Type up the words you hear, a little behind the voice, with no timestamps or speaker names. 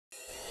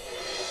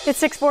It's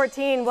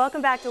 6:14.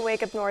 Welcome back to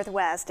Wake Up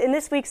Northwest. In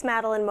this week's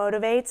Madeline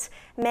Motivates,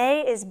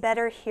 May is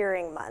Better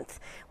Hearing Month.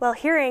 Well,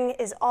 hearing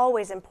is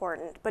always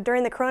important, but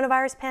during the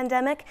coronavirus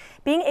pandemic,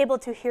 being able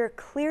to hear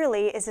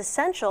clearly is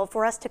essential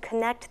for us to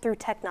connect through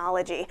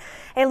technology.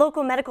 A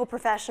local medical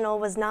professional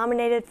was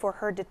nominated for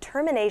her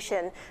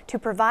determination to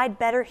provide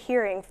better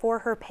hearing for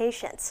her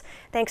patients.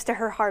 Thanks to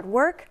her hard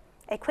work,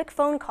 a quick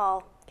phone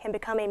call can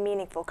become a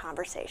meaningful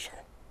conversation.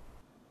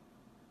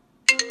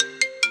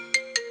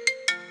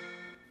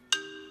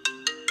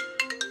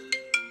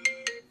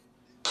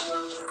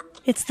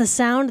 It's the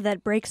sound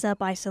that breaks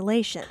up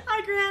isolation.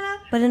 Hi, Grandma.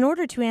 But in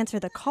order to answer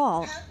the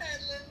call,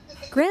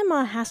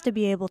 Grandma has to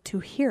be able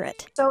to hear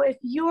it. So if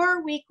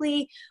your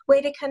weekly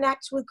way to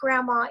connect with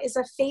Grandma is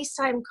a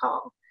FaceTime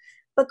call,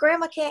 but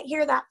Grandma can't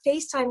hear that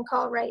FaceTime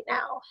call right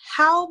now,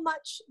 how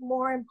much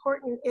more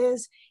important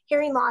is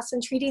hearing loss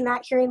and treating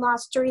that hearing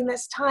loss during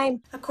this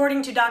time?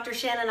 According to Dr.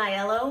 Shannon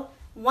Aiello,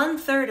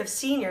 1/3 of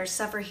seniors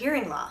suffer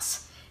hearing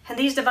loss, and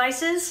these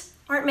devices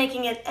aren't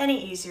making it any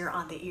easier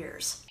on the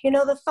ears. You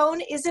know, the phone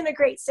isn't a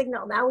great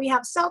signal. Now we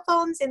have cell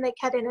phones and they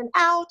cut in and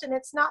out, and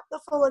it's not the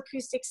full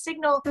acoustic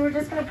signal. So we're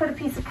just going to put a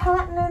piece of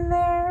cotton in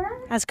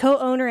there. As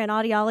co-owner and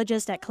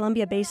audiologist at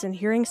Columbia Basin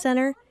Hearing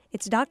Center,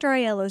 it's Dr.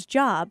 Aiello's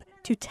job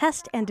to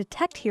test and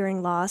detect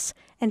hearing loss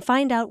and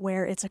find out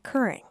where it's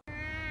occurring.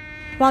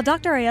 While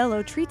Dr.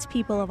 Aiello treats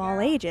people of all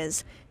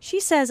ages, she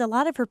says a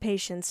lot of her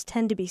patients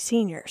tend to be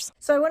seniors.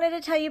 So I wanted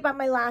to tell you about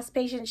my last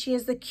patient. She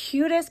is the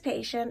cutest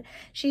patient.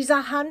 She's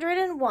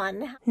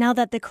 101. Now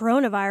that the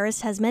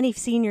coronavirus has many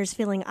seniors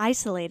feeling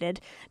isolated,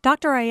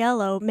 Dr.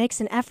 Aiello makes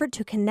an effort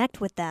to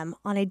connect with them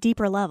on a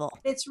deeper level.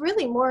 It's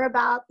really more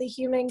about the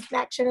human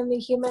connection and the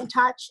human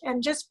touch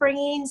and just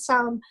bringing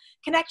some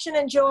connection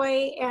and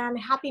joy and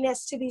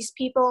happiness to these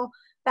people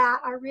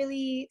that are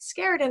really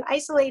scared and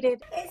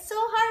isolated. It's so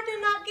hard to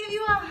not give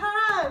you a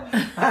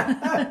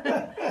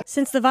hug.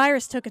 Since the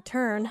virus took a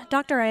turn,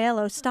 Dr.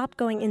 Aiello stopped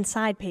going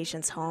inside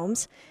patients'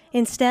 homes.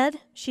 Instead,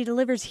 she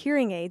delivers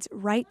hearing aids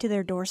right to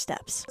their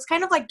doorsteps. It's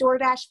kind of like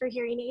DoorDash for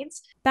hearing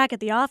aids. Back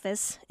at the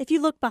office, if you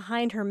look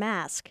behind her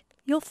mask,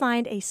 you'll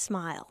find a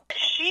smile.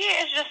 She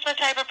is just the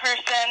type of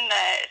person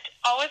that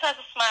always has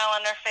a smile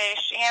on her face.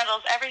 She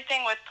handles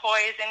everything with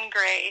poise and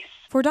grace.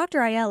 For Dr.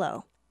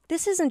 Aiello,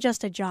 this isn't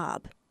just a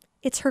job.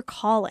 It's her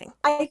calling.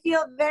 I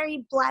feel very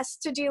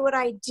blessed to do what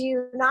I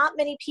do. Not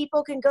many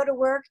people can go to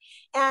work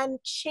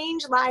and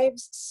change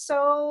lives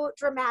so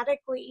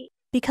dramatically.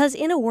 Because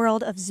in a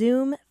world of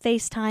Zoom,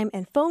 FaceTime,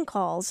 and phone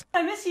calls,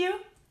 I miss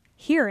you.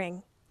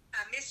 Hearing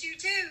I miss you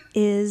too.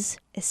 is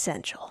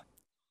essential.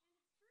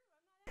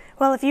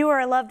 Well, if you or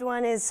a loved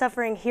one is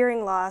suffering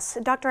hearing loss,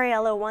 Dr.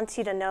 Aiello wants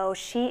you to know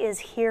she is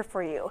here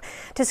for you.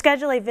 To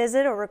schedule a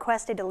visit or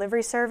request a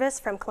delivery service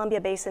from Columbia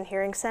Basin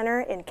Hearing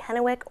Center in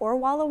Kennewick or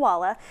Walla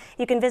Walla,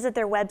 you can visit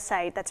their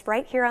website that's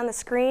right here on the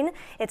screen.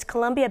 It's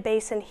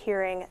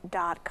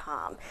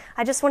columbiabasinhearing.com.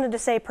 I just wanted to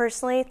say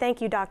personally, thank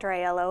you, Dr.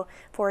 Aiello,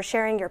 for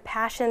sharing your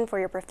passion for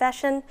your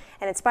profession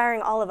and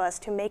inspiring all of us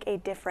to make a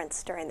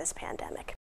difference during this pandemic.